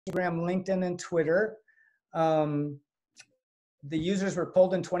Instagram, LinkedIn, and Twitter. The users were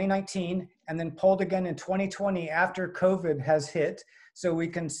polled in 2019 and then polled again in 2020 after COVID has hit. So we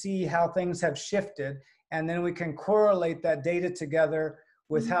can see how things have shifted. And then we can correlate that data together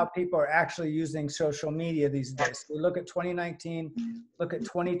with how people are actually using social media these days. So we look at 2019, look at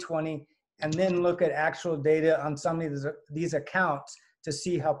 2020, and then look at actual data on some of these accounts to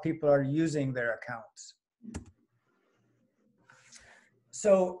see how people are using their accounts.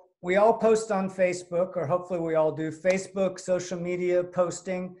 So we all post on Facebook, or hopefully we all do. Facebook, social media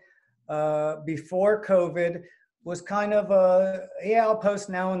posting before COVID was kind of a, yeah, I'll post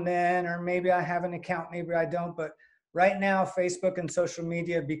now and then, or maybe I have an account, maybe I don't. But right now, Facebook and social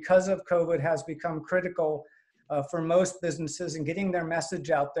media, because of COVID, has become critical for most businesses in getting their message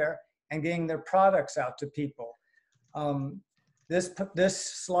out there and getting their products out to people.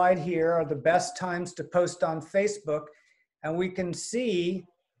 This slide here are the best times to post on Facebook. And we can see,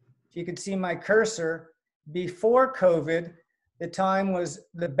 if you can see my cursor, before COVID,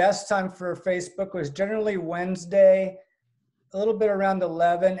 the best time for Facebook was generally Wednesday, a little bit around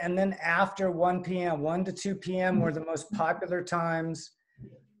 11, and then after 1 p.m., 1 to 2 p.m. were the most popular times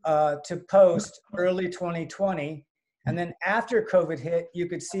to post early 2020. And then after COVID hit, you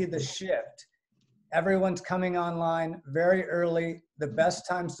could see the shift. Everyone's coming online very early. The best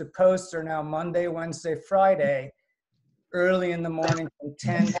times to post are now Monday, Wednesday, Friday, early in the morning from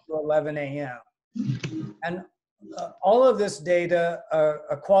 10 to 11 a.m. And all of this data,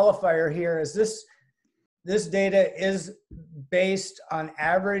 a qualifier here is this data is based on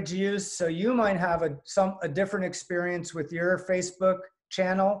average use. So you might have a different experience with your Facebook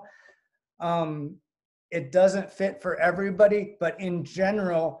channel. It doesn't fit for everybody, but in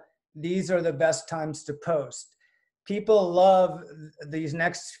general, these are the best times to post. People love these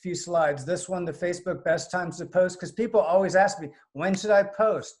next few slides. This one, the Facebook best times to post, because people always ask me, when should I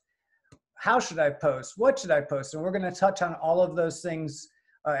post? How should I post? What should I post? And we're going to touch on all of those things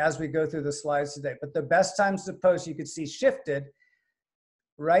as we go through the slides today. But the best times to post, you could see shifted.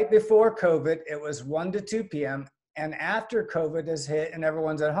 Right before COVID, it was 1 to 2 p.m. And after COVID has hit and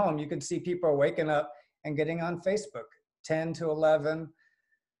everyone's at home, you can see people are waking up and getting on Facebook, 10 to 11,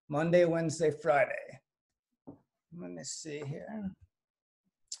 Monday, Wednesday, Friday. Let me see here.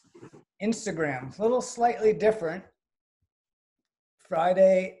 Instagram, a little slightly different.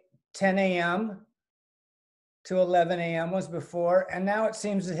 Friday, 10 a.m. to 11 a.m. was before, and now it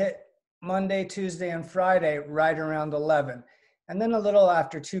seems to hit Monday, Tuesday, and Friday right around 11, and then a little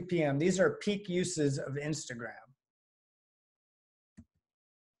after 2 p.m. These are peak uses of Instagram.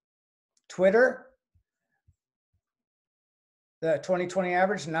 Twitter, the 2020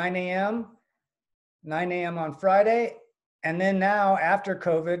 average, 9 a.m., 9 a.m. on Friday, and then now after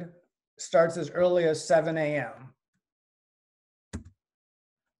COVID starts as early as 7 a.m.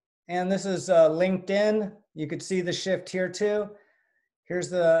 And this is LinkedIn. You could see the shift here too.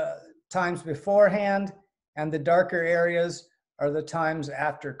 Here's the times beforehand, and the darker areas are the times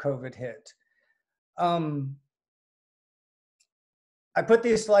after COVID hit. I put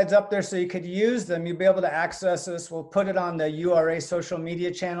these slides up there so you could use them. You'll be able to access this. We'll put it on the URA social media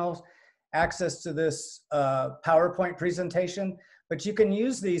channels, access to this PowerPoint presentation. But you can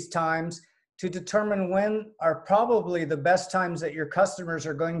use these times to determine when are probably the best times that your customers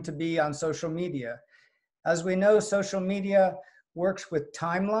are going to be on social media. As we know, social media works with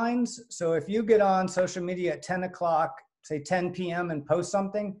timelines. So if you get on social media at 10 o'clock, say 10 p.m. and post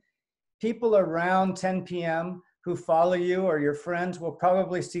something, people around 10 p.m. who follow you or your friends will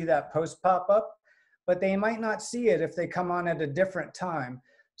probably see that post pop up, but they might not see it if they come on at a different time.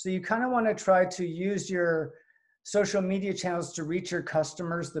 So you kind of want to try to use your social media channels to reach your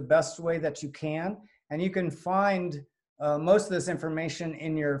customers the best way that you can. And you can find most of this information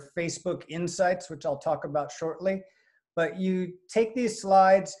in your Facebook Insights, which I'll talk about shortly. But you take these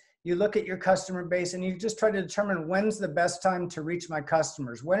slides, you look at your customer base, and you just try to determine when's the best time to reach my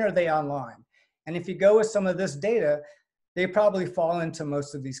customers. When are they online? And if you go with some of this data, they probably fall into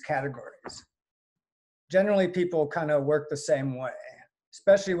most of these categories. Generally, people kind of work the same way.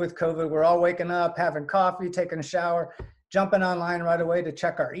 Especially with COVID, we're all waking up, having coffee, taking a shower, jumping online right away to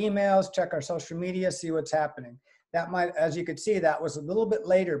check our emails, check our social media, see what's happening. That might, as you could see, that was a little bit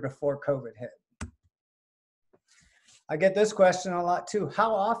later before COVID hit. I get this question a lot too.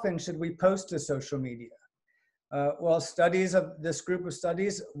 How often should we post to social media? Well, studies of this group of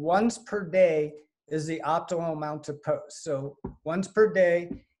studies, once per day is the optimal amount to post. So once per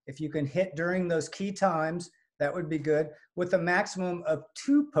day, if you can hit during those key times, that would be good, with a maximum of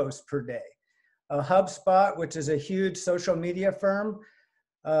 2 posts per day. HubSpot, which is a huge social media firm,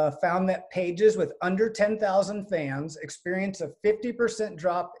 found that pages with under 10,000 fans experience a 50%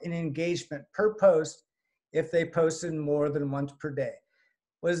 drop in engagement per post if they posted more than once per day.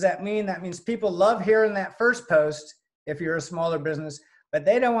 What does that mean? That means people love hearing that first post if you're a smaller business, but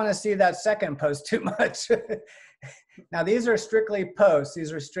they don't want to see that second post too much. Now, these are strictly posts.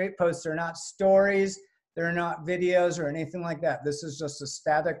 These are straight posts. They're not stories. They're not videos or anything like that. This is just a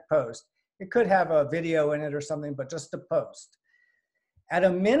static post. It could have a video in it or something, but just a post. At a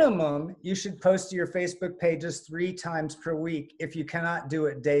minimum, you should post to your Facebook pages 3 times per week if you cannot do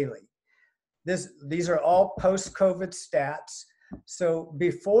it daily. These are all post-COVID stats. So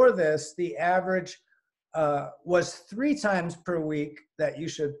before this, the average was 3 times per week that you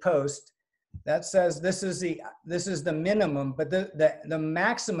should post. That says this is the minimum, but the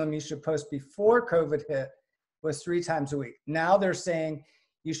maximum you should post before COVID hit was 3 times a week. Now they're saying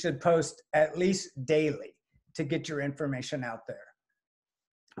you should post at least daily to get your information out there.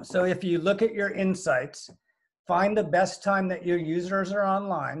 So if you look at your insights, find the best time that your users are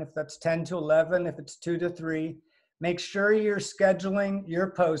online. If that's 10 to 11, if it's 2 to 3, make sure you're scheduling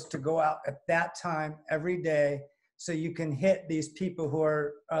your post to go out at that time every day so you can hit these people who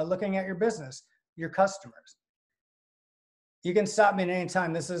are looking at your business, your customers. You can stop me at any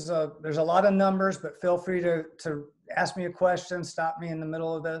time. There's a lot of numbers, but feel free to ask me a question, stop me in the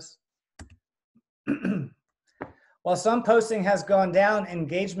middle of this. While some posting has gone down,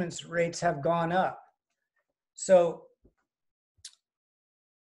 engagement rates have gone up. So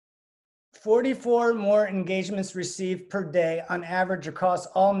 44 more engagements received per day on average across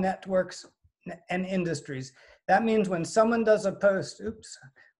all networks and industries. That means when someone does a post,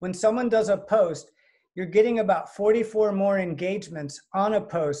 you're getting about 44 more engagements on a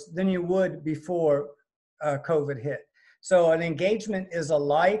post than you would before COVID hit. So an engagement is a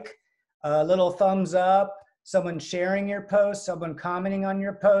like, a little thumbs up, someone sharing your post, someone commenting on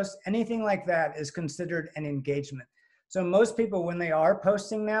your post, anything like that is considered an engagement. So most people, when they are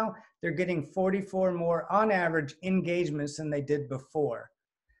posting now, they're getting 44 more on average engagements than they did before.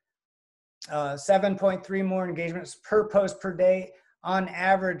 7.3 more engagements per post per day on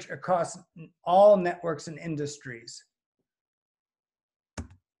average across all networks and industries.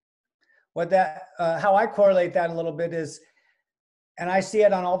 How I correlate that a little bit is, and I see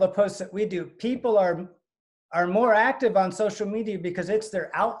it on all the posts that we do, people are more active on social media because it's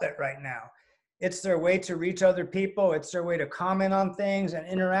their outlet right now. It's their way to reach other people. It's their way to comment on things and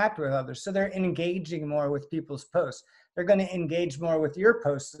interact with others. So they're engaging more with people's posts. They're going to engage more with your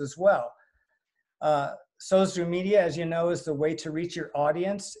posts as well. Social media, as you know, is the way to reach your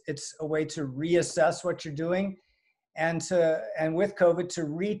audience. It's a way to reassess what you're doing and with COVID to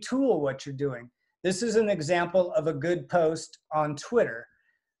retool what you're doing. This is an example of a good post on Twitter.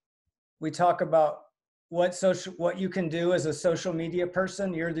 We talk about what you can do as a social media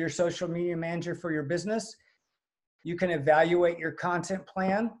person. You're your social media manager for your business. You can evaluate your content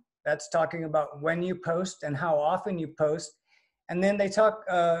plan. That's talking about when you post and how often you post. And then they talk,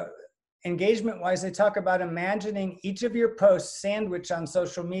 engagement-wise, they talk about imagining each of your posts sandwiched on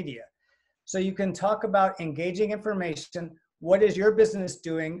social media. So you can talk about engaging information. What is your business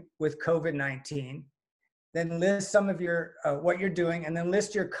doing with COVID-19? Then list some of your what you're doing, and then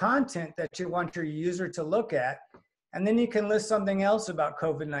list your content that you want your user to look at. And then you can list something else about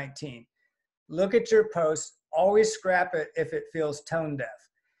COVID-19. Look at your post, always scrap it if it feels tone deaf.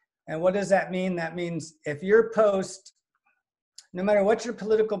 And what does that mean? That means if your post, no matter what your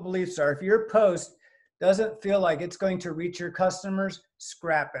political beliefs are, if your post doesn't feel like it's going to reach your customers,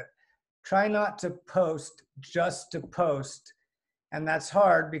 scrap it. Try not to post just to post. And that's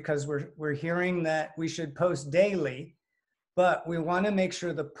hard because we're hearing that we should post daily, but we want to make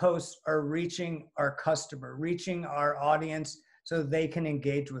sure the posts are reaching our customer, reaching our audience so they can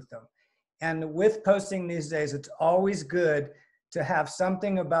engage with them. And with posting these days, it's always good to have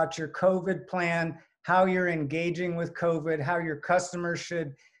something about your COVID plan, how you're engaging with COVID, how your customers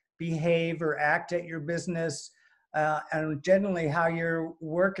should behave or act at your business, and generally how you're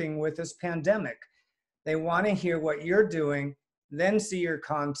working with this pandemic. They want to hear what you're doing, then see your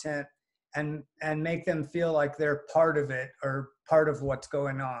content and make them feel like they're part of it or part of what's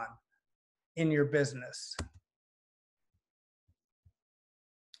going on in your business.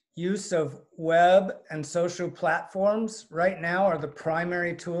 Use of web and social platforms right now are the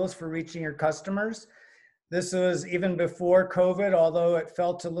primary tools for reaching your customers. This was even before COVID, although it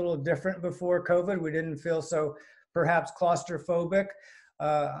felt a little different before COVID. We didn't feel so perhaps claustrophobic.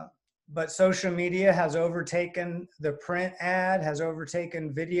 But social media has overtaken the print ad, has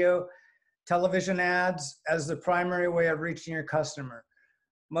overtaken video, television ads as the primary way of reaching your customer.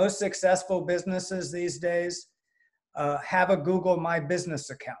 Most successful businesses these days have a Google My Business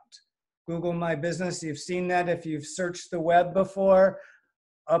account. Google My Business, you've seen that if you've searched the web before.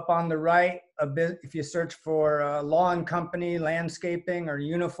 Up on the right, if you search for lawn company, landscaping, or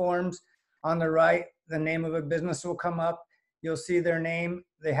uniforms, on the right, the name of a business will come up. You'll see their name.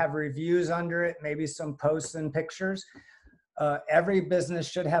 They have reviews under it, maybe some posts and pictures. Every business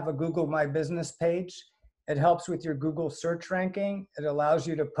should have a Google My Business page. It helps with your Google search ranking. It allows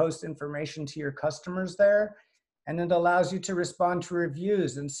you to post information to your customers there. And it allows you to respond to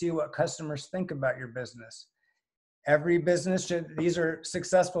reviews and see what customers think about your business. Every business should, these are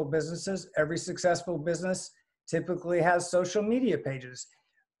successful businesses. Every successful business typically has social media pages.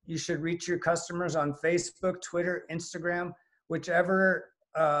 You should reach your customers on Facebook, Twitter, Instagram, whichever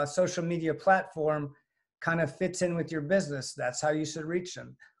social media platform kind of fits in with your business. That's how you should reach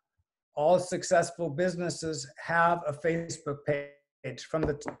them. All successful businesses have a Facebook page from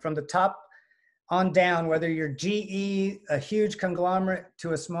the top on down, whether you're GE, a huge conglomerate,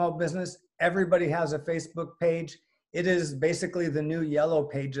 to a small business, everybody has a Facebook page. It is basically the new yellow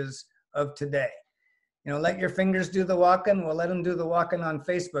pages of today. You know, let your fingers do the walking. We'll let them do the walking on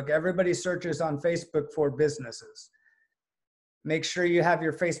Facebook. Everybody searches on Facebook for businesses. Make sure you have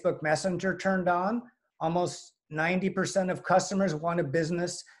your Facebook Messenger turned on. Almost 90% of customers want a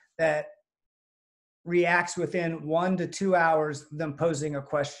business that reacts within 1 to 2 hours of them posing a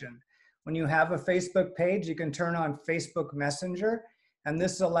question. When you have a Facebook page, you can turn on Facebook Messenger, and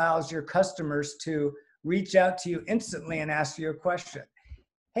this allows your customers to reach out to you instantly and ask you a question.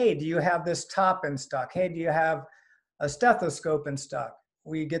 Hey, do you have this top in stock? Hey, do you have a stethoscope in stock?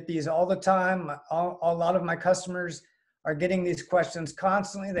 We get these all the time. A lot of my customers are getting these questions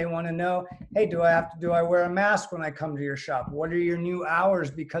constantly. They want to know, hey, do I wear a mask when I come to your shop? What are your new hours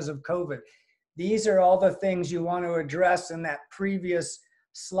because of COVID? These are all the things you want to address in that previous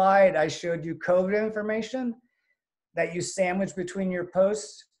slide. I showed you COVID information that you sandwich between your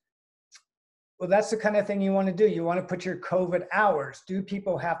posts. Well, that's the kind of thing you want to do. You want to put your COVID hours. Do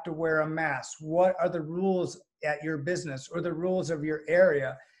people have to wear a mask? What are the rules at your business or the rules of your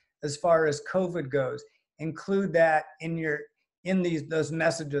area as far as COVID goes? Include that in those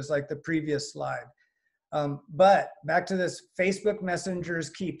messages like the previous slide. But back to this, Facebook Messenger is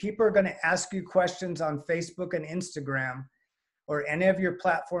key. People are going to ask you questions on Facebook and Instagram or any of your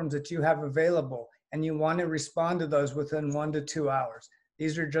platforms that you have available, and you want to respond to those within 1 to 2 hours.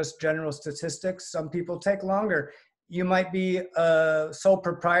 These are just general statistics. Some people take longer. You might be a sole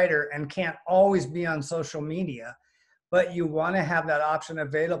proprietor and can't always be on social media, but you want to have that option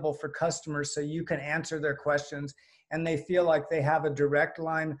available for customers so you can answer their questions and they feel like they have a direct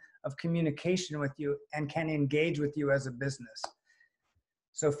line of communication with you and can engage with you as a business.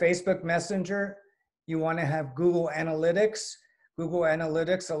 So Facebook Messenger, you want to have Google Analytics. Google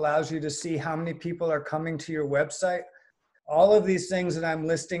Analytics allows you to see how many people are coming to your website. All of these things that I'm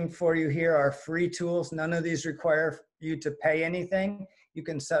listing for you here are free tools. None of these require you to pay anything. You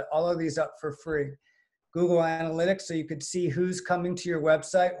can set all of these up for free. Google Analytics, so you could see who's coming to your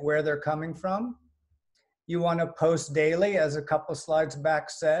website, where they're coming from. You want to post daily, as a couple slides back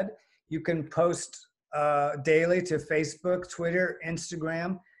said. You can post daily to Facebook, Twitter,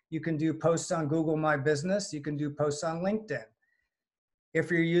 Instagram. You can do posts on Google My Business. You can do posts on LinkedIn. If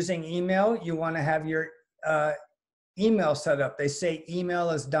you're using email, you want to have your email set up. They say email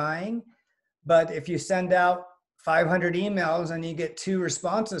is dying, but if you send out 500 emails and you get 2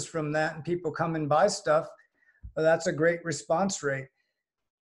 responses from that and people come and buy stuff, well, that's a great response rate.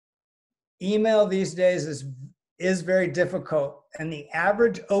 Email these days is very difficult, and the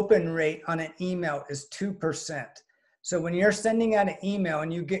average open rate on an email is 2%. So when you're sending out an email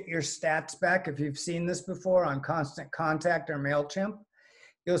and you get your stats back, if you've seen this before on Constant Contact or MailChimp,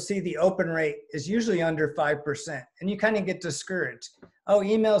 you'll see the open rate is usually under 5%, and you kind of get discouraged. Oh,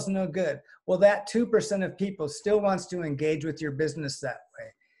 email's no good. Well, that 2% of people still wants to engage with your business that way.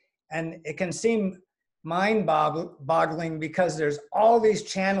 And it can seem mind-boggling because there's all these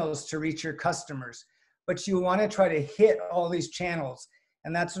channels to reach your customers, but you want to try to hit all these channels.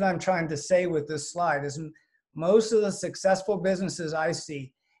 And that's what I'm trying to say with this slide is most of the successful businesses I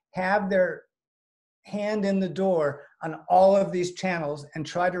see have their hand in the door on all of these channels and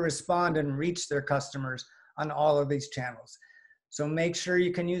try to respond and reach their customers on all of these channels. So make sure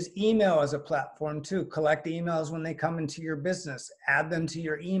you can use email as a platform too. Collect emails when they come into your business. Add them to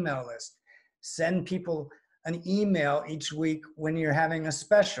your email list. Send people an email each week when you're having a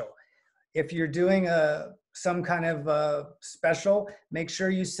special. If you're doing some kind of a special, make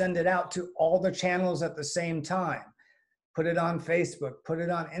sure you send it out to all the channels at the same time. Put it on Facebook, put it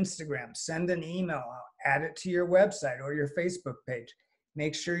on Instagram, send an email out, add it to your website or your Facebook page.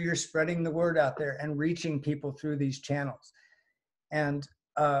 Make sure you're spreading the word out there and reaching people through these channels. And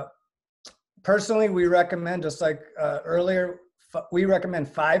personally, we recommend, just like earlier, we recommend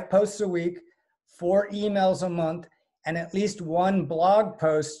 5 posts a week, 4 emails a month, and at least 1 blog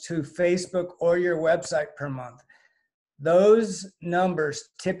post to Facebook or your website per month. Those numbers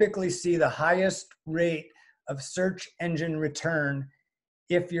typically see the highest rate of search engine return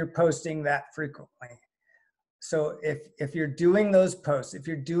if you're posting that frequently. So if you're doing those posts, if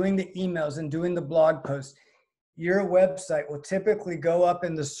you're doing the emails and doing the blog posts, your website will typically go up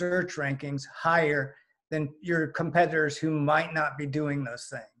in the search rankings higher than your competitors who might not be doing those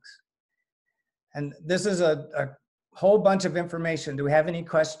things. And this is a whole bunch of information. Do we have any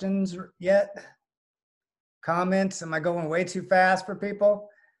questions yet? Comments? Am I going way too fast for people?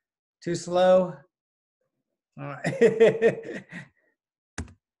 Too slow? All right.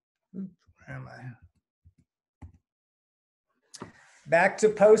 Where am I? Back to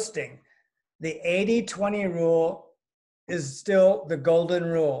posting. The 80-20 rule is still the golden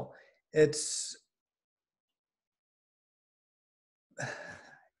rule. It's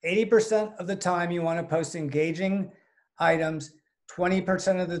 80% of the time you want to post engaging items,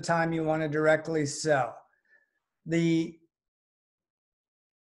 20% of the time you want to directly sell. The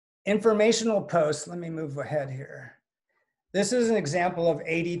informational posts, let me move ahead here. This is an example of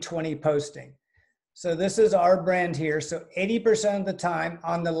 80-20 posting. So this is our brand here. So 80% of the time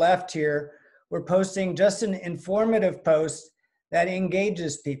on the left here, we're posting just an informative post that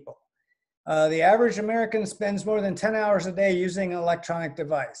engages people. The average American spends more than 10 hours a day using an electronic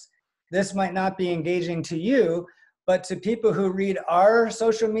device. This might not be engaging to you, but to people who read our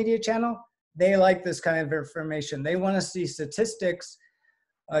social media channel, they like this kind of information. They want to see statistics,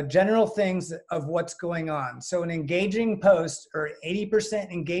 general things of what's going on. So an engaging post or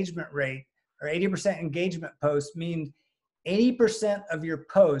 80% engagement rate or 80% engagement post means 80% of your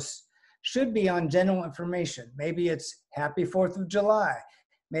posts should be on general information. Maybe it's Happy 4th of July.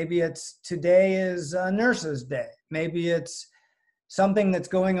 Maybe it's today is Nurses Day. Maybe it's something that's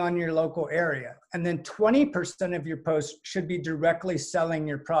going on in your local area. And then 20% of your posts should be directly selling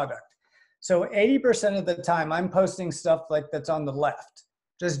your product. So 80% of the time I'm posting stuff like that's on the left,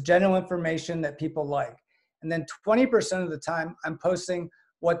 just general information that people like. And then 20% of the time I'm posting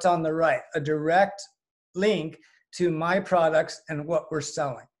what's on the right, a direct link to my products and what we're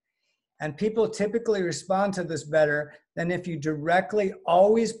selling. And people typically respond to this better than if you directly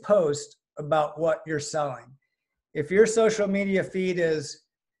always post about what you're selling. If your social media feed is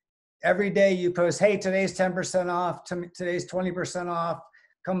every day you post, hey, today's 10% off, today's 20% off,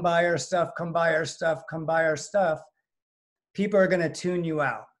 come buy our stuff, come buy our stuff, come buy our stuff, people are going to tune you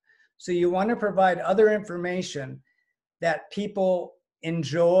out. So you want to provide other information that people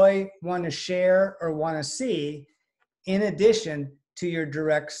enjoy, want to share, or want to see in addition to your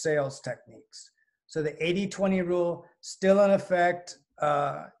direct sales techniques. So the 80-20 rule still in effect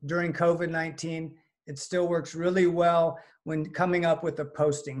during COVID-19. It still works really well when coming up with a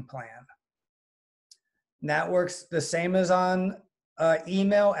posting plan. And that works the same as on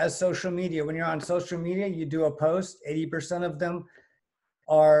email as social media. When you're on social media, you do a post, 80% of them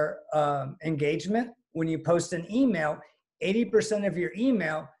are engagement. When you post an email, 80% of your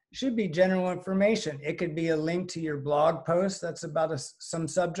email should be general information. It could be a link to your blog post that's about some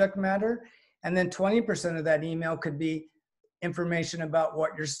subject matter. And then 20% of that email could be information about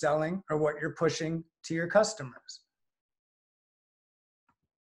what you're selling or what you're pushing to your customers.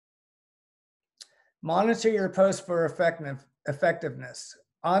 Monitor your posts for effectiveness.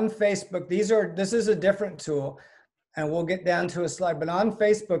 On Facebook, this is a different tool, and we'll get down to a slide, but on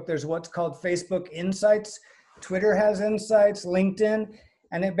Facebook, there's what's called Facebook Insights. Twitter has Insights, LinkedIn,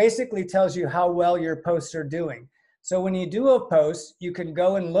 and it basically tells you how well your posts are doing. So when you do a post, you can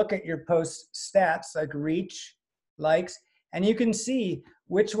go and look at your post stats like reach, likes, and you can see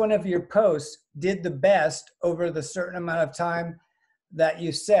which one of your posts did the best over the certain amount of time that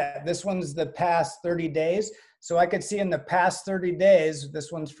you set. This one's the past 30 days. So I could see in the past 30 days,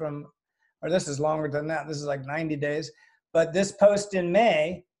 this one's from, or this is longer than that. This is like 90 days. But this post in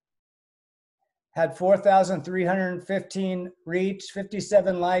May had 4,315 reach,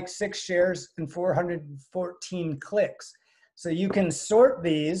 57 likes, 6 shares, and 414 clicks. So you can sort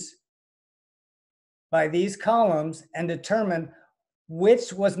these by these columns and determine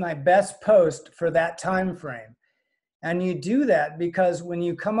which was my best post for that time frame. And you do that because when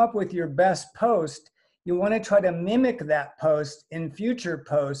you come up with your best post, you want to try to mimic that post in future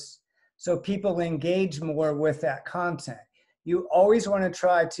posts so people engage more with that content. You always want to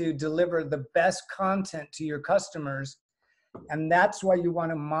try to deliver the best content to your customers, and that's why you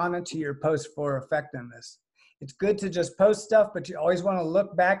want to monitor your post for effectiveness. It's good to just post stuff, but you always want to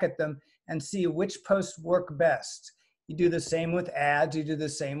look back at them and see which posts work best. You do the same with ads, you do the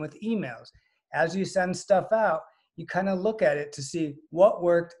same with emails. As you send stuff out, you kind of look at it to see what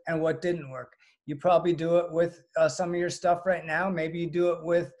worked and what didn't work. You probably do it with some of your stuff right now. Maybe you do it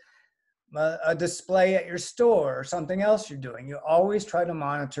with a display at your store or something else you're doing. You always try to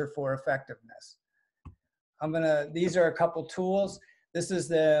monitor for effectiveness. These are a couple tools. This is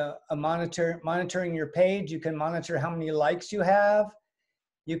the monitoring your page. You can monitor how many likes you have.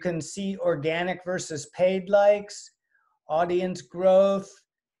 You can see organic versus paid likes, audience growth,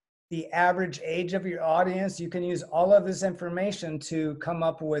 the average age of your audience. You can use all of this information to come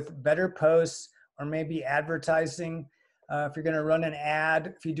up with better posts or maybe advertising. If you're going to run an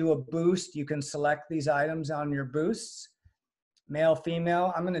ad, if you do a boost, you can select these items on your boosts. Male,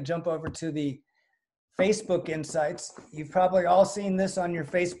 female. I'm going to jump over to the Facebook Insights. You've probably all seen this on your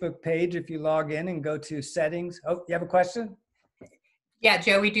Facebook page if you log in and go to settings. Oh, you have a question? Yeah,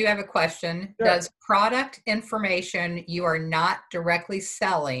 Joe, we do have a question. Sure. Does product information you are not directly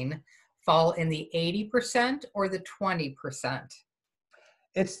selling fall in the 80% or the 20%?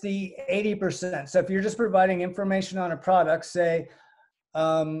 It's the 80%. So if you're just providing information on a product, say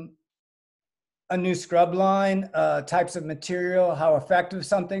a new scrub line, types of material, how effective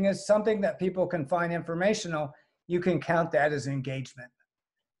something is, something that people can find informational, you can count that as engagement.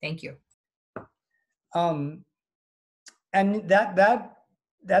 Thank you. And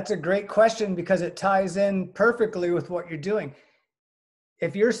that's a great question because it ties in perfectly with what you're doing.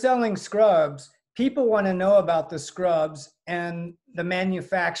 If you're selling scrubs, people want to know about the scrubs and the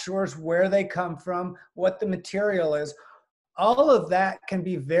manufacturers, where they come from, what the material is. All of that can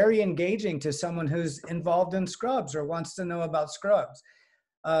be very engaging to someone who's involved in scrubs or wants to know about scrubs.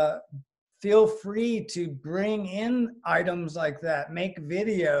 Feel free to bring in items like that, make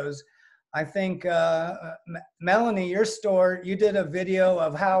videos. I think, Melanie, your store, you did a video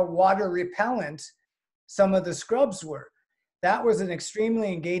of how water repellent some of the scrubs were. That was an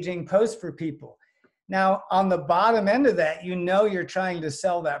extremely engaging post for people. Now, on the bottom end of that, you know you're trying to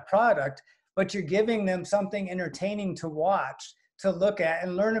sell that product, but you're giving them something entertaining to watch, to look at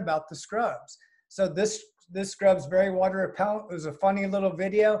and learn about the scrubs. So this scrub's very water repellent. It was a funny little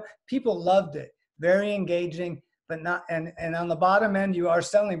video. People loved it. Very engaging. But not, and on the bottom end, you are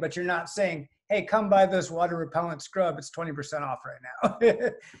selling, but you're not saying, hey, come buy this water repellent scrub. It's 20% off right now.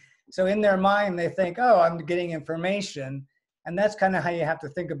 So in their mind, they think, oh, I'm getting information. And that's kind of how you have to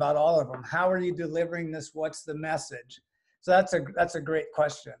think about all of them. How are you delivering this? What's the message? So that's a great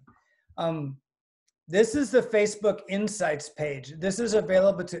question. This is the Facebook Insights page. This is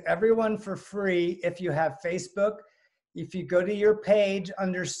available to everyone for free if you have Facebook. If you go to your page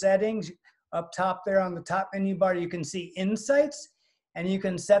under settings, up top there on the top menu bar, you can see Insights, and you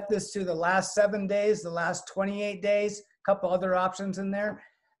can set this to the last 7 days, the last 28 days, a couple other options in there.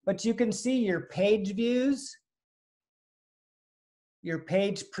 But you can see your page views, your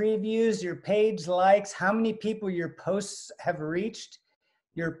page previews, your page likes, how many people your posts have reached,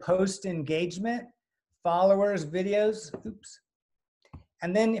 your post engagement, followers, videos, oops.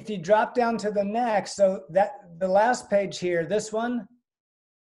 And then if you drop down to the next, so that the last page here, this one,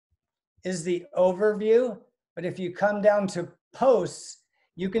 is the overview, but if you come down to posts,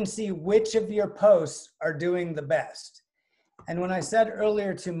 you can see which of your posts are doing the best. And when I said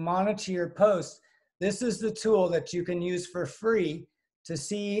earlier to monitor your posts, this is the tool that you can use for free to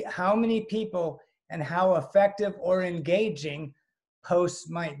see how many people and how effective or engaging posts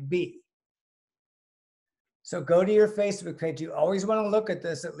might be. So go to your Facebook page. You always want to look at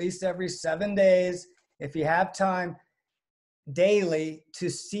this at least every 7 days. If you have time, daily, to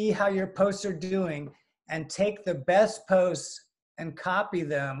see how your posts are doing and take the best posts and copy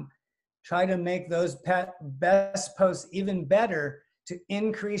them. Try to make those best posts even better to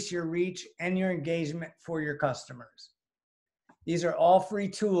increase your reach and your engagement for your customers. These are all free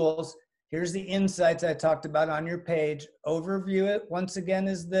tools. Here's the insights I talked about on your page. Overview it, once again,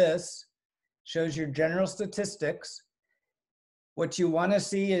 is this. Shows your general statistics. What you want to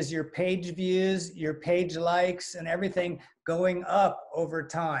see is your page views, your page likes, and everything going up over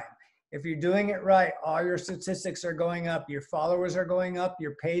time. If you're doing it right, all your statistics are going up. Your followers are going up.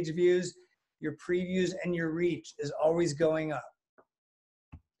 Your page views, your previews, and your reach is always going up.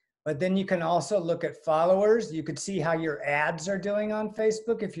 But then you can also look at followers. You could see how your ads are doing on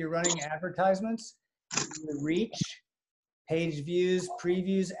Facebook if you're running advertisements. Your reach, page views,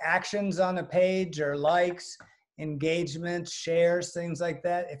 previews, actions on a page, or likes, engagement, shares, things like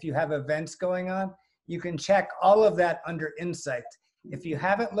that. If you have events going on, you can check all of that under Insight. If you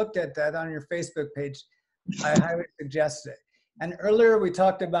haven't looked at that on your Facebook page, I highly suggest it. And earlier we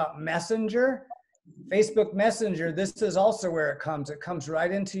talked about Messenger. Facebook Messenger, this is also where it comes. It comes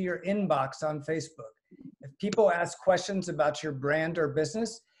right into your inbox on Facebook. If people ask questions about your brand or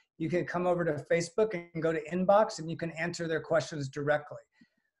business, you can come over to Facebook and go to inbox and you can answer their questions directly.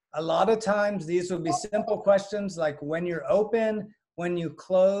 A lot of times these will be simple questions like when you're open, when you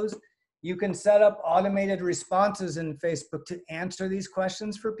close. You can set up automated responses in Facebook to answer these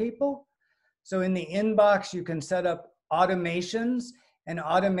questions for people. So in the inbox, you can set up automations, and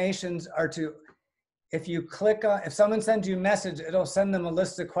automations are to, if you click on, if someone sends you a message, it'll send them a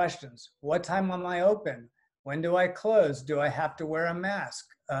list of questions. What time am I open? When do I close? Do I have to wear a mask?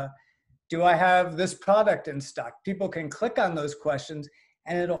 Do I have this product in stock? People can click on those questions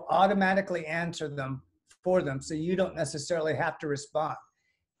and it'll automatically answer them for them. So you don't necessarily have to respond.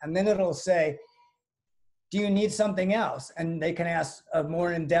 And then it'll say, do you need something else? And they can ask a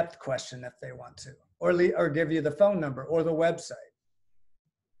more in-depth question if they want to, or give you the phone number or the website.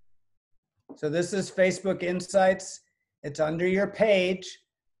 So this is Facebook Insights. It's under your page.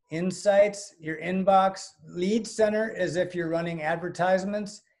 Insights, your inbox. Lead Center is if you're running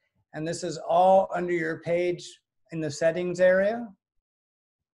advertisements. And this is all under your page in the settings area.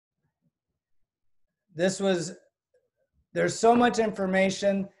 There's so much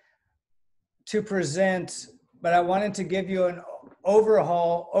information to present, but I wanted to give you an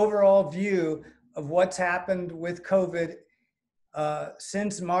overall view of what's happened with COVID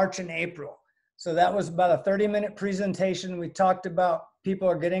since March and April. So that was about a 30-minute presentation. We talked about people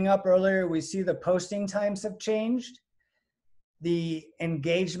are getting up earlier. We see the posting times have changed. The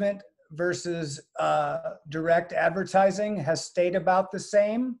engagement versus direct advertising has stayed about the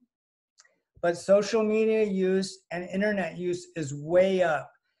same, but social media use and internet use is way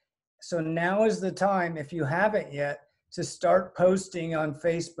up. So now is the time, if you haven't yet, to start posting on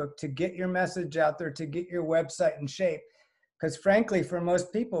Facebook, to get your message out there, to get your website in shape. Because frankly, for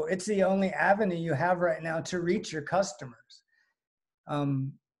most people, it's the only avenue you have right now to reach your customers.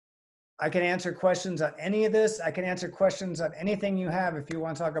 I can answer questions on any of this. I can answer questions on anything you have. If you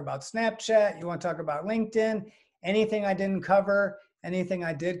want to talk about Snapchat, you want to talk about LinkedIn, anything I didn't cover, anything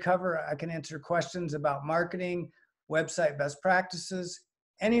I did cover, I can answer questions about marketing, website best practices,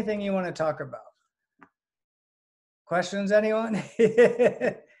 anything you want to talk about. Questions, anyone?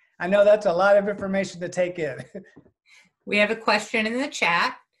 I know that's a lot of information to take in. We have a question in the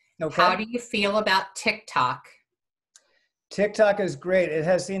chat. Okay. How do you feel about TikTok? TikTok is great. It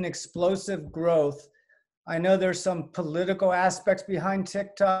has seen explosive growth. I know there's some political aspects behind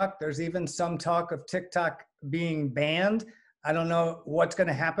TikTok. There's even some talk of TikTok being banned. I don't know what's going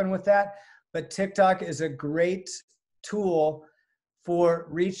to happen with that, but TikTok is a great tool for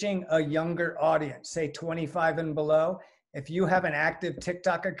reaching a younger audience, say 25 and below. If you have an active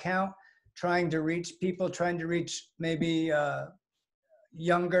TikTok account, trying to reach people, trying to reach maybe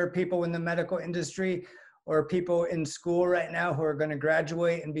younger people in the medical industry or people in school right now who are going to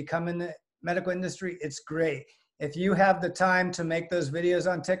graduate and become in the medical industry, it's great. If you have the time to make those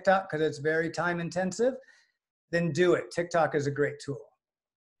videos on TikTok, because it's very time intensive, then do it. TikTok is a great tool.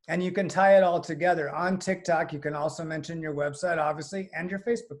 And you can tie it all together. On TikTok, you can also mention your website, obviously, and your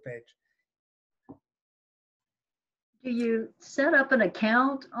Facebook page. Do you set up an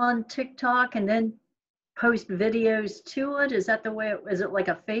account on TikTok and then post videos to it? Is that the way, is it like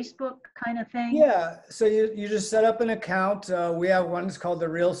a Facebook kind of thing? Yeah, so you just set up an account. We have one, it's called The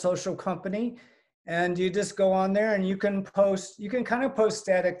Real Social Company. And you just go on there and you can post, you can kind of post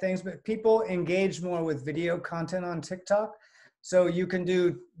static things, but people engage more with video content on TikTok. So you can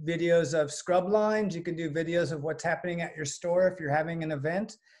do videos of scrub lines, you can do videos of what's happening at your store if you're having an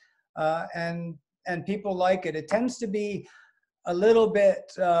event, and people like it. It tends to be a little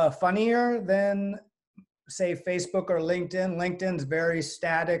bit funnier than, say, Facebook or LinkedIn. LinkedIn's very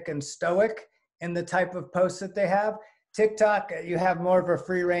static and stoic in the type of posts that they have. TikTok, you have more of a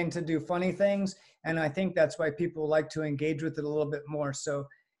free reign to do funny things, and I think that's why people like to engage with it a little bit more. So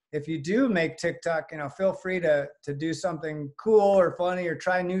if you do make TikTok, feel free to do something cool or funny or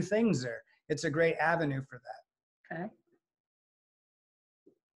try new things there. It's a great avenue for that. Okay.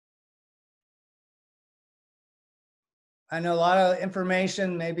 I know a lot of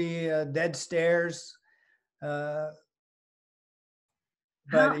information, maybe dead stairs, but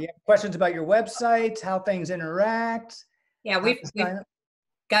you have questions about your website, how things interact. Yeah, we've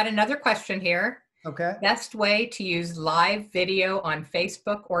got another question here. Okay. Best way to use live video on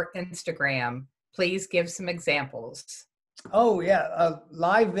Facebook or Instagram? Please give some examples. Oh yeah,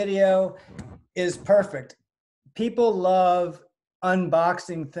 live video is perfect. People love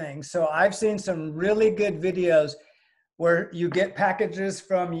unboxing things. So I've seen some really good videos where you get packages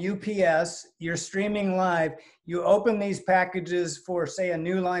from UPS, you're streaming live, you open these packages for, say, a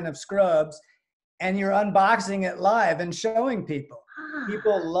new line of scrubs, and you're unboxing it live and showing people.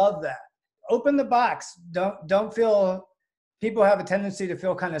 People love that. Open the box. Don't feel, people have a tendency to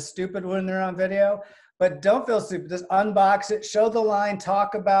feel kind of stupid when they're on video, but don't feel stupid. Just unbox it, show the line,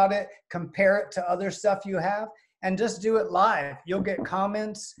 talk about it, compare it to other stuff you have, and just do it live. You'll get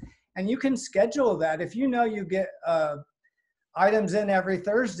comments, and you can schedule that. If you know you get items in every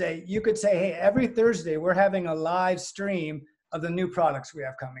Thursday, you could say, hey, every Thursday we're having a live stream of the new products we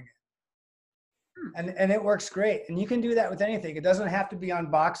have coming in. And it works great. And you can do that with anything. It doesn't have to be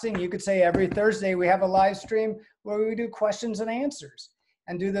unboxing. You could say every Thursday we have a live stream where we do questions and answers,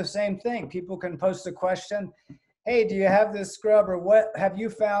 and do the same thing. People can post a question. Hey, do you have this scrub, or what have you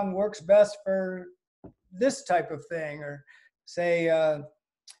found works best for this type of thing? Or say,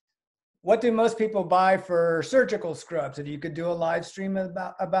 what do most people buy for surgical scrubs? And you could do a live stream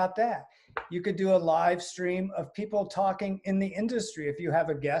about that. You could do a live stream of people talking in the industry. If you have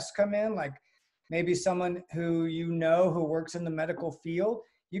a guest come in, like maybe someone who you know who works in the medical field,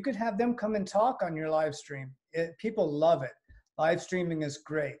 you could have them come and talk on your live stream. People love it. Live streaming is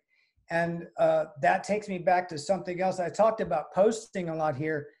great. And that takes me back to something else. I talked about posting a lot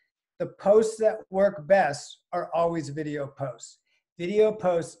here. The posts that work best are always video posts. Video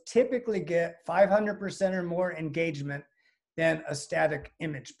posts typically get 500% or more engagement than a static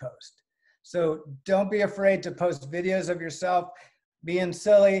image post. So don't be afraid to post videos of yourself being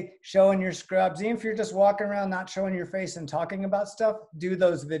silly, showing your scrubs. Even if you're just walking around not showing your face and talking about stuff, do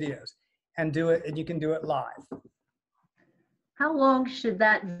those videos and do it, and you can do it live. How long should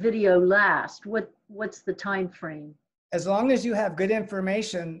that video last? What's the time frame? As long as you have good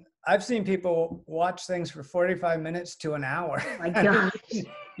information. I've seen people watch things for 45 minutes to an hour. My gosh.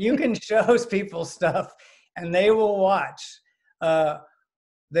 You can show people stuff and they will watch.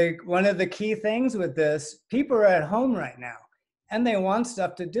 One of the key things with this, people are at home right now and they want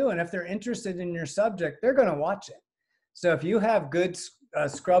stuff to do. And if they're interested in your subject, they're going to watch it. So if you have good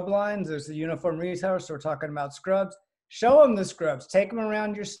scrub lines, there's a uniform retailer, so we're talking about scrubs, show them the scrubs, take them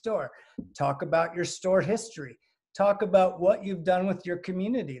around your store, talk about your store history. Talk about what you've done with your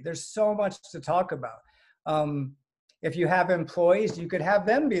community. There's so much to talk about. If you have employees, you could have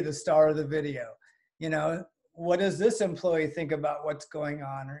them be the star of the video. You know, what does this employee think about what's going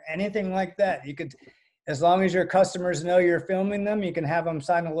on, or anything like that? You could, as long as your customers know you're filming them, you can have them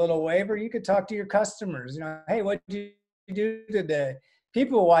sign a little waiver. You could talk to your customers, you know, hey, what did you do today?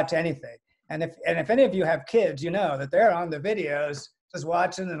 People watch anything. And if any of you have kids, you know that they're on the videos just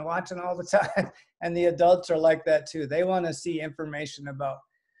watching and watching all the time. And the adults are like that too. They want to see information about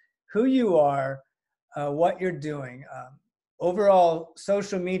who you are, what you're doing. Overall,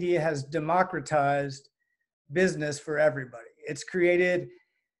 social media has democratized business for everybody. It's created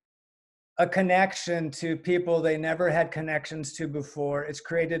a connection to people they never had connections to before. It's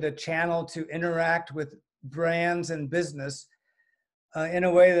created a channel to interact with brands and business in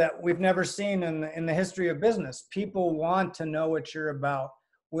a way that we've never seen in the history of business. People want to know what you're about,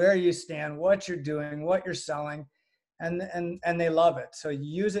 where you stand, what you're doing, what you're selling, and they love it. So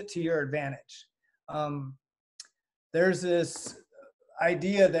use it to your advantage. There's this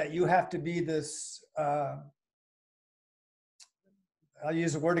idea that you have to be this, I'll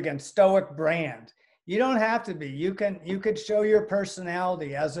use the word again, stoic brand. You don't have to be. You could show your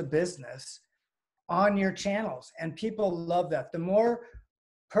personality as a business on your channels, and people love that. The more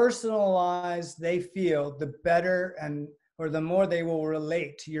personalized they feel, the better, or the more they will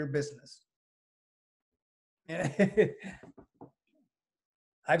relate to your business.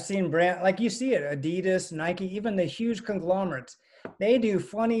 I've seen brand, like you see it, Adidas, Nike, even the huge conglomerates, they do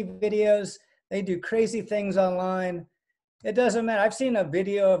funny videos, they do crazy things online. It doesn't matter. I've seen a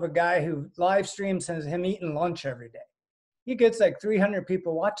video of a guy who live streams him eating lunch every day. He gets like 300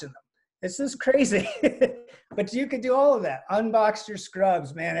 people watching them. It's just crazy. But you could do all of that. Unbox your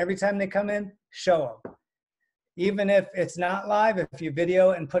scrubs, man. Every time they come in, show them. Even if it's not live, if you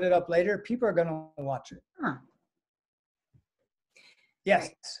video and put it up later, people are going to watch it. Huh. Yes.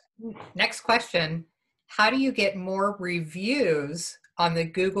 Next question. How do you get more reviews on the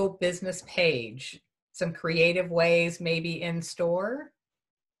Google business page? Some creative ways, maybe in store?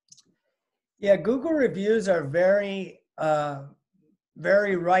 Yeah, Google reviews are very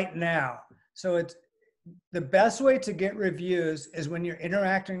right now. So it's the best way to get reviews is when you're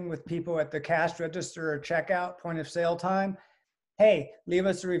interacting with people at the cash register or checkout, point of sale time. Hey, leave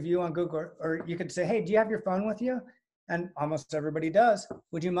us a review on Google. Or you could say, hey, do you have your phone with you? And almost everybody does.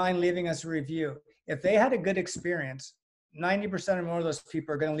 Would you mind leaving us a review? If they had a good experience, 90% or more of those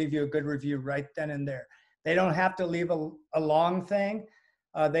people are going to leave you a good review right then and there. They don't have to leave a long thing.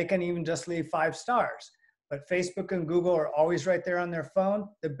 They can even just leave 5 stars. But Facebook and Google are always right there on their phone.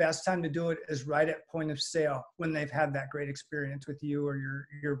 The best time to do it is right at point of sale when they've had that great experience with you or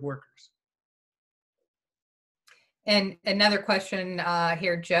your workers. And another question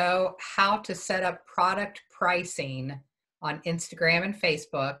here, Joe, how to set up product pricing on Instagram and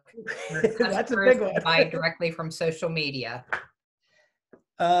Facebook where That's a customers big one. can buy directly from social media.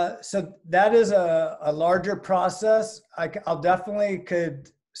 So that is a larger process. I'll definitely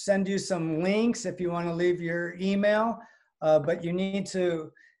could send you some links if you want to leave your email, but you need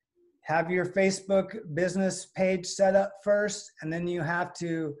to have your Facebook business page set up first, and then you have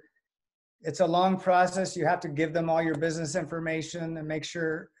to, it's a long process. You have to give them all your business information and make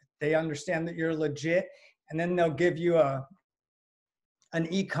sure they understand that you're legit. And then they'll give you an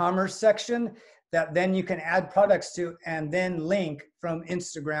e-commerce section that then you can add products to and then link from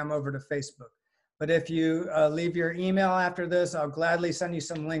Instagram over to Facebook. But if you leave your email after this, I'll gladly send you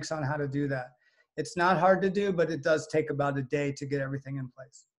some links on how to do that. It's not hard to do, but it does take about a day to get everything in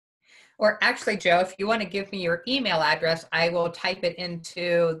place. Or actually, Joe, if you want to give me your email address, I will type it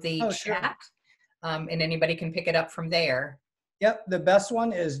into the chat, and anybody can pick it up from there. Yep, the best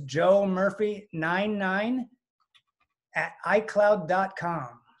one is joemurphy99@icloud.com.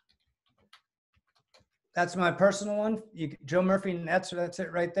 That's my personal one. Joe Murphy, that's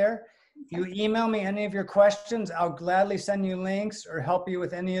it right there. You email me any of your questions, I'll gladly send you links or help you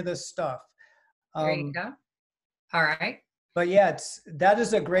with any of this stuff. There you go. All right. But yeah, that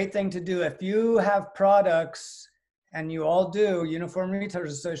is a great thing to do. If you have products, and you all do, Uniform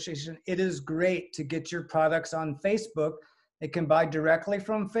Retailers Association, it is great to get your products on Facebook. They can buy directly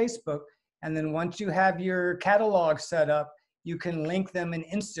from Facebook. And then once you have your catalog set up, you can link them in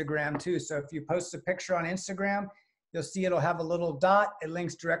Instagram too. So if you post a picture on Instagram, you'll see it'll have a little dot. It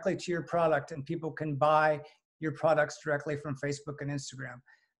links directly to your product, and people can buy your products directly from Facebook and Instagram.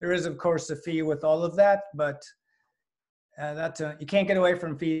 There is, of course, a fee with all of that, but you can't get away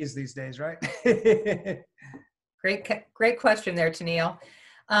from fees these days, right? Great question there, Tennille.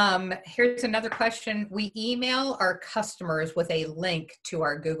 Here's another question. We email our customers with a link to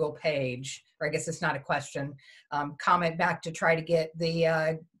our Google page, or I guess it's not a question, comment back to try to get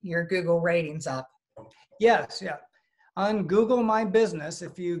your Google ratings up. Yes, yeah. On Google My Business,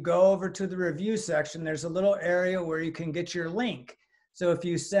 if you go over to the review section, there's a little area where you can get your link. So if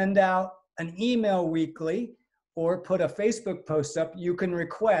you send out an email weekly or put a Facebook post up, you can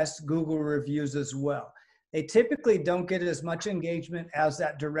request Google reviews as well. They typically don't get as much engagement as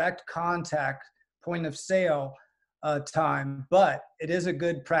that direct contact point of sale time, but it is a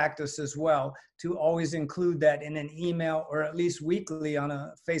good practice as well to always include that in an email or at least weekly on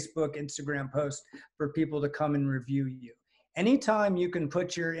a Facebook, Instagram post for people to come and review you. Anytime you can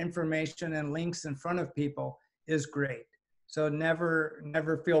put your information and links in front of people is great. So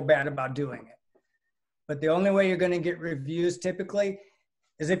never feel bad about doing it. But the only way you're going to get reviews typically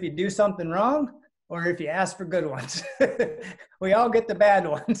is if you do something wrong or if you ask for good ones. We all get the bad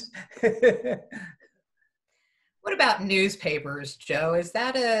ones. What about newspapers, Joe? Is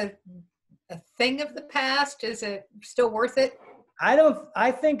that a thing of the past? Is it still worth it?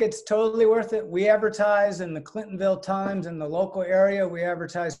 I think it's totally worth it. We advertise in the Clintonville Times in the local area. We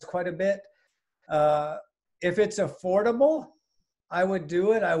advertise quite a bit. If it's affordable, I would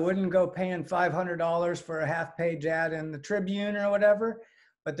do it. I wouldn't go paying $500 for a half-page ad in the Tribune or whatever.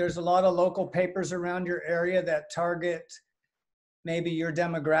 But there's a lot of local papers around your area that target maybe your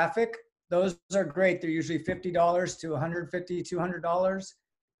demographic. Those are great. They're usually $50 to $150, $200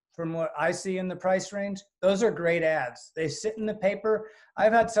 from what I see in the price range. Those are great ads. They sit in the paper.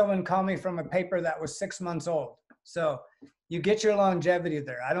 I've had someone call me from a paper that was 6 months old. So you get your longevity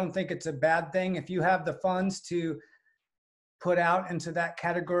there. I don't think it's a bad thing. If you have the funds to put out into that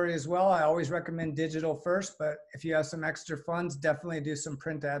category as well, I always recommend digital first, but if you have some extra funds, definitely do some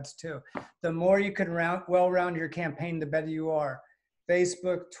print ads too. The more you can round your campaign, the better you are.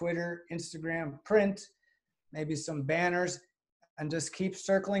 Facebook, Twitter, Instagram, print, maybe some banners, and just keep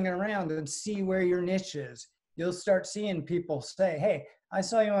circling around and see where your niche is. You'll start seeing people say, hey, I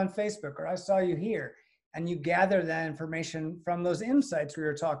saw you on Facebook, or I saw you here. And you gather that information from those insights we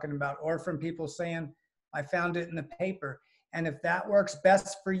were talking about, or from people saying, I found it in the paper. And if that works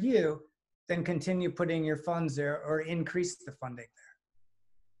best for you, then continue putting your funds there or increase the funding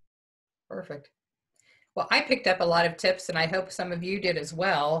there. Perfect. Well, I picked up a lot of tips, and I hope some of you did as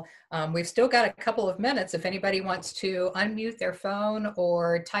well. We've still got a couple of minutes. If anybody wants to unmute their phone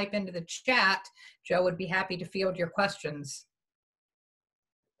or type into the chat, Joe would be happy to field your questions.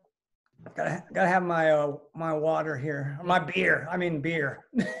 Gotta have my my water here, my beer. I mean beer.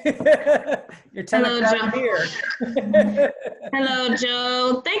 Your 10 Hello, o'clock Joe. beer. Hello,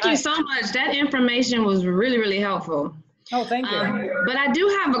 Joe. Thank you so much. That information was really, really helpful. Oh, thank you. But I do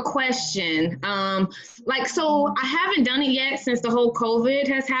have a question. So I haven't done it yet since the whole COVID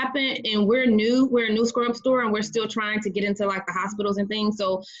has happened, and we're new. We're a new scrub store, and we're still trying to get into like the hospitals and things.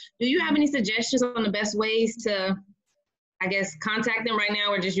 So, do you have any suggestions on the best ways to, I guess, contact them right now?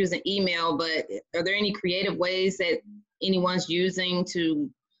 We're just using email, but are there any creative ways that anyone's using to,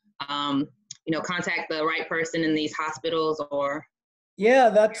 contact the right person in these hospitals or? Yeah,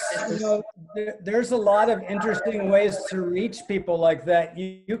 there's a lot of interesting ways to reach people like that.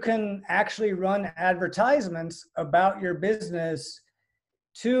 You can actually run advertisements about your business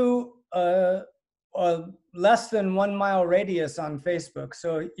to a less than 1 mile radius on Facebook.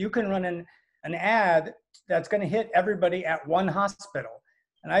 So you can run an ad that's going to hit everybody at one hospital.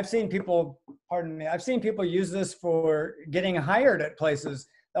 And I've seen people, I've seen people use this for getting hired at places.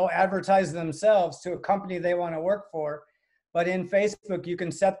 They'll advertise themselves to a company they want to work for. But in Facebook, you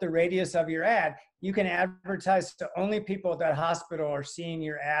can set the radius of your ad. You can advertise to only people at that hospital are seeing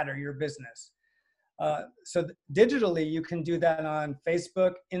your ad or your business. So digitally, you can do that on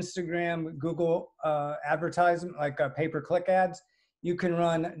Facebook, Instagram, Google advertising, like pay-per-click ads. You can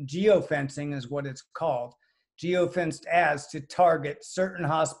run geofencing is what it's called. Geofenced ads to target certain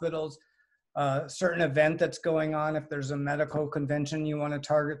hospitals, certain event that's going on. If there's a medical convention you want to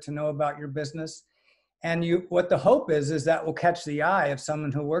target to know about your business. And what the hope is that will catch the eye of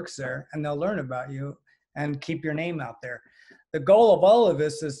someone who works there and they'll learn about you and keep your name out there. The goal of all of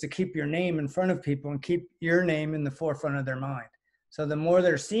this is to keep your name in front of people and keep your name in the forefront of their mind. So the more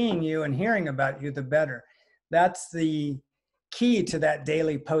they're seeing you and hearing about you, the better. That's the key to that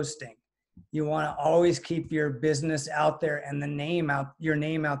daily posting. You want to always keep your business out there and your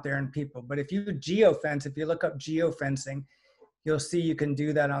name out there in people. But if you geofence, if you look up geofencing, you'll see you can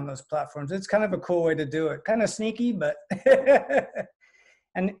do that on those platforms. It's kind of a cool way to do it. Kind of sneaky, but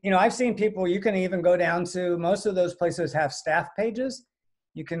and I've seen people, you can even go down to, most of those places have staff pages.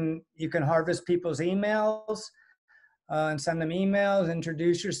 You can harvest people's emails and send them emails,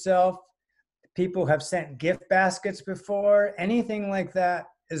 introduce yourself. People have sent gift baskets before. Anything like that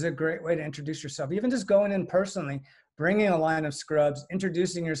is a great way to introduce yourself. Even just going in personally, bringing a line of scrubs,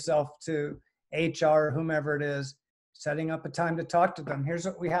 introducing yourself to HR, whomever it is, setting up a time to talk to them. Here's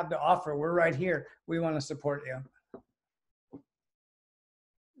what we have to offer. We're right here. We want to support you.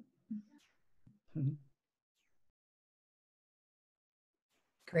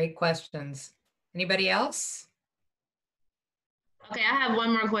 Great questions. Anybody else? Okay, I have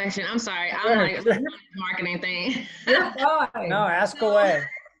one more question. I'm sorry. I'm like marketing thing. No, ask away.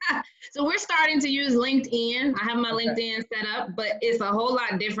 So we're starting to use LinkedIn. I have my LinkedIn set up, but it's a whole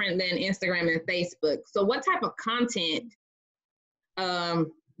lot different than Instagram and Facebook. So what type of content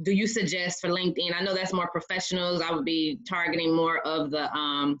do you suggest for LinkedIn? I know that's more professionals. I would be targeting more of the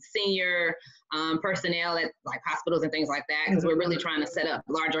senior personnel at like hospitals and things like that, because we're really trying to set up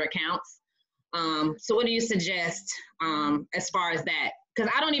larger accounts. So what do you suggest as far as that?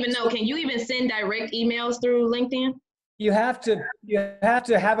 Because I don't even know, can you even send direct emails through LinkedIn? You have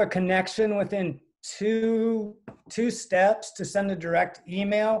to have a connection within two steps to send a direct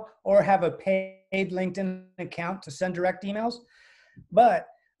email, or have a paid LinkedIn account to send direct emails. But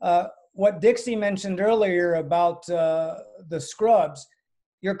what Dixie mentioned earlier about the scrubs,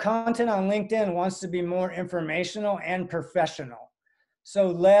 your content on LinkedIn wants to be more informational and professional. So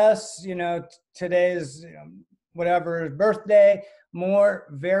less, today's whatever birthday, more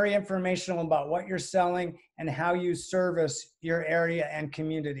very informational about what you're selling and how you service your area and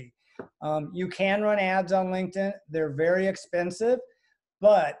community. You can run ads on LinkedIn. They're very expensive,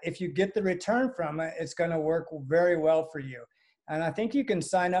 but if you get the return from it, it's going to work very well for you. And I think you can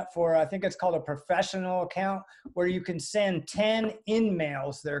sign up for, I think it's called a professional account, where you can send 10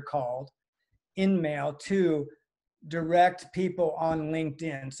 in-mails, they're called, in-mail to direct people on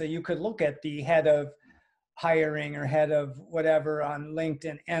LinkedIn. So you could look at the head of hiring or head of whatever on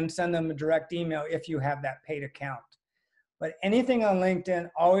LinkedIn and send them a direct email if you have that paid account. But anything on LinkedIn,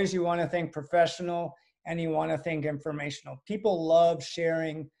 always you want to think professional and you want to think informational. People love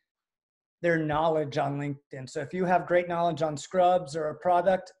sharing their knowledge on LinkedIn. So if you have great knowledge on scrubs or a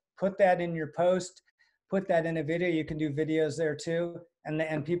product, put that in your post, put that in a video. You can do videos there too.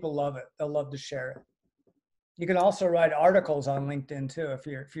 And people love it. They'll love to share it. You can also write articles on LinkedIn too. If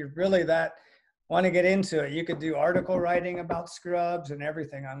you're really want to get into it, you could do article writing about scrubs and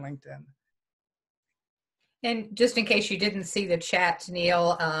everything on LinkedIn. And just in case you didn't see the chat,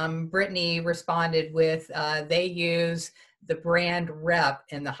 Neil, Brittany responded with, they use the brand rep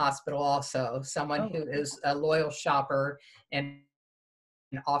in the hospital also, someone who is a loyal shopper and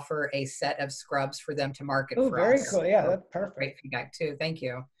offer a set of scrubs for them to market for very us. cool. Yeah, So that's perfect. great feedback too. Thank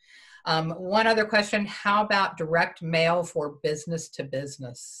you. One other question, how about direct mail for business to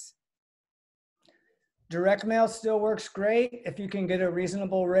business? Direct mail still works great if you can get a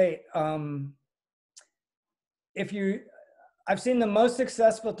reasonable rate. I've seen the most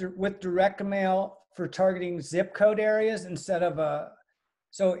successful with direct mail for targeting zip code areas instead of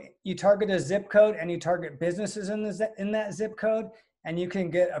so you target a zip code and you target businesses in that zip code, and you can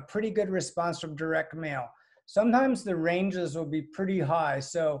get a pretty good response from direct mail. Sometimes the ranges will be pretty high.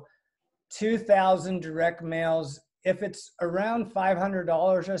 So 2,000 direct mails, if it's around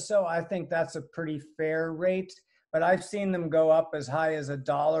 $500 or so, I think that's a pretty fair rate. But I've seen them go up as high as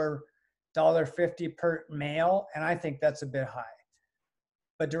 $1.50 per mail, and I think that's a bit high.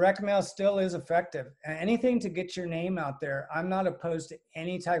 But direct mail still is effective. And anything to get your name out there, I'm not opposed to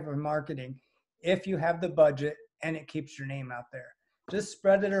any type of marketing if you have the budget and it keeps your name out there. Just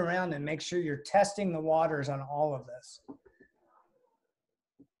spread it around and make sure you're testing the waters on all of this.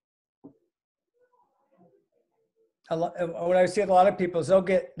 What I see with a lot of people is they'll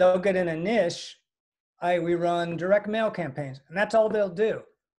get in a niche. We run direct mail campaigns, and that's all they'll do.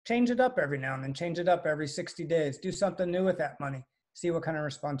 Change it up every now and then, change it up every 60 days, do something new with that money, see what kind of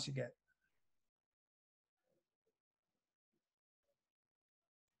response you get.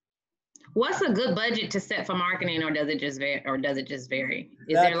 What's a good budget to set for marketing, or does it just vary?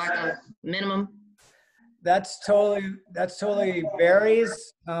 Is there like a minimum? That's totally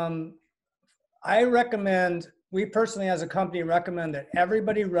varies. I recommend, we personally as a company recommend that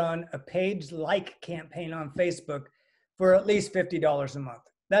everybody run a page like campaign on Facebook for at least $50 a month.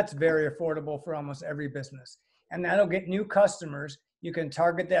 That's very affordable for almost every business. And that'll get new customers. You can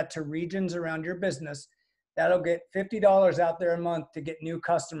target that to regions around your business. That'll get $50 out there a month to get new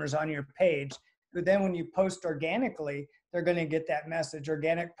customers on your page, who then when you post organically, they're going to get that message.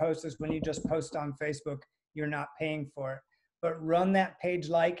 Organic post is when you just post on Facebook, you're not paying for it. But run that page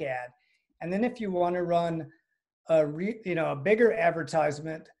like ad. And then if you want to run a bigger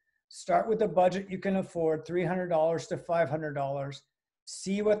advertisement, start with a budget you can afford, $300 to $500.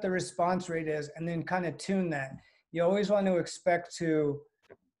 See what the response rate is, and then kind of tune that. You always want to expect to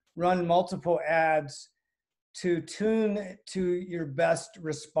run multiple ads to tune to your best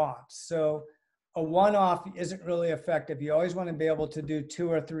response. So a one-off isn't really effective. You always want to be able to do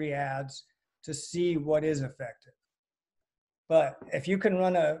 2 or 3 ads to see what is effective. But if you can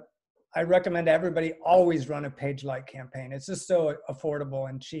I recommend everybody always run a page like campaign. It's just so affordable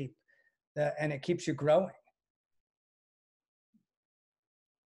and cheap, and it keeps you growing.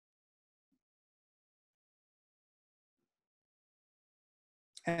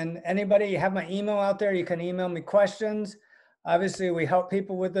 And anybody, you have my email out there, you can email me questions. Obviously, we help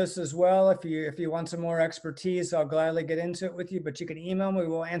people with this as well. If you want some more expertise, I'll gladly get into it with you, but you can email me.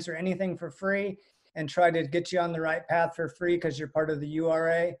 We'll answer anything for free and try to get you on the right path for free because you're part of the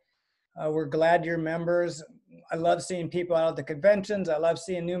URA. We're glad you're members. I love seeing people out at the conventions. I love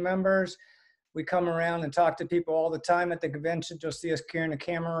seeing new members. We come around and talk to people all the time at the convention. You'll see us carrying a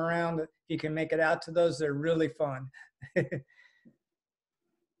camera around. If you can make it out to those, they're really fun.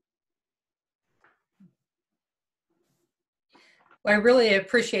 Well, I really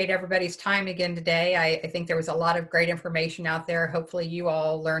appreciate everybody's time again today. I think there was a lot of great information out there. Hopefully you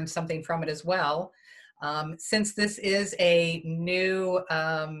all learned something from it as well. Since this is a new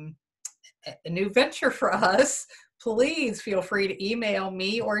venture for us, please feel free to email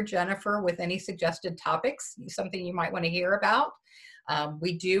me or Jennifer with any suggested topics, something you might want to hear about.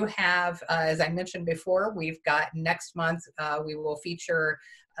 We do have, as I mentioned before, we've got next month, we will feature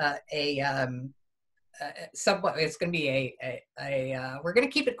it's going to be we're going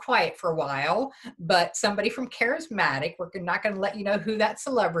to keep it quiet for a while, but somebody from Charismatic, we're not going to let you know who that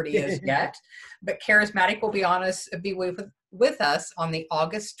celebrity is yet, but Charismatic will be with us on the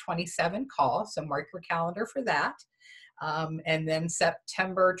August 27 call. So mark your calendar for that. And then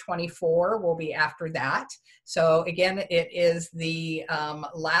September 24 will be after that. So again, it is the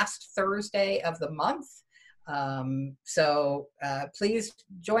last Thursday of the month. Please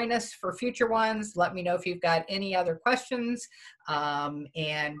join us for future ones. Let me know if you've got any other questions.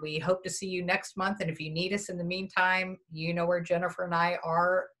 And we hope to see you next month. And if you need us in the meantime, you know where Jennifer and I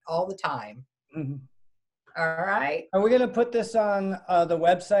are all the time. Mm-hmm. All right. Are we going to put this on the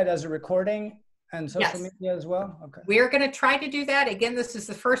website as a recording and social Yes. media as well? Okay. We're going to try to do that. Again, this is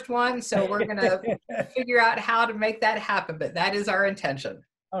the first one, so we're going to figure out how to make that happen, but that is our intention.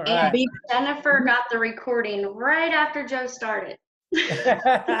 All And right. Jennifer got the recording right after Joe started. So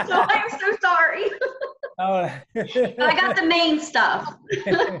I'm so sorry. Oh. I got the main stuff.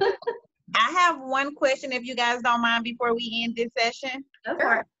 I have one question, if you guys don't mind, before we end this session. Go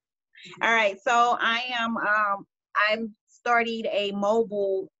for it. All right, so I'm starting a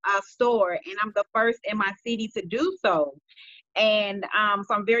mobile store, and I'm the first in my city to do so. And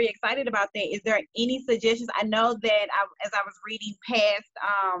so I'm very excited about that. Is there any suggestions? I know that as I was reading past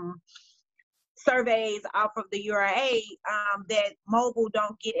surveys off of the URA, that mobile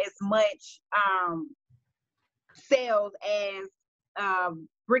don't get as much sales as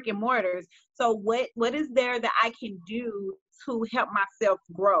brick and mortars. So what is there that I can do to help myself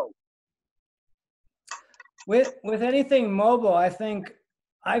grow? With anything mobile, I think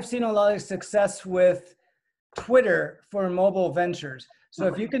I've seen a lot of success with Twitter for mobile ventures. So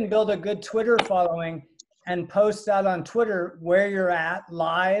if you can build a good Twitter following and post out on Twitter where you're at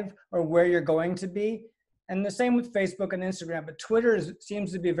live or where you're going to be, and the same with Facebook and Instagram, but Twitter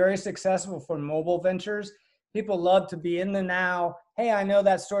seems to be very successful for mobile ventures. People love to be in the now. Hey, I know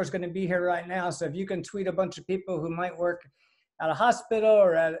that store is going to be here right now. So if you can tweet a bunch of people who might work at a hospital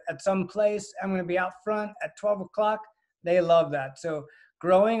or at some place, I'm going to be out front at 12 o'clock. They love that. So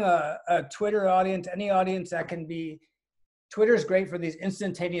growing a Twitter audience, any audience that can be, Twitter is great for these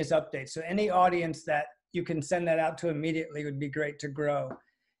instantaneous updates. So any audience that you can send that out to immediately would be great to grow.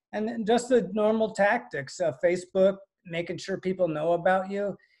 And then just the normal tactics, Facebook, making sure people know about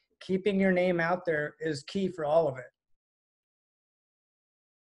you, keeping your name out there is key for all of it.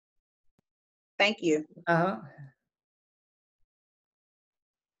 Thank you. Uh-huh.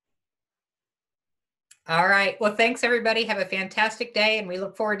 All right. Well, thanks everybody. Have a fantastic day, and we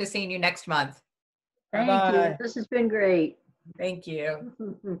look forward to seeing you next month. Thank Bye-bye. you. This has been great. Thank you.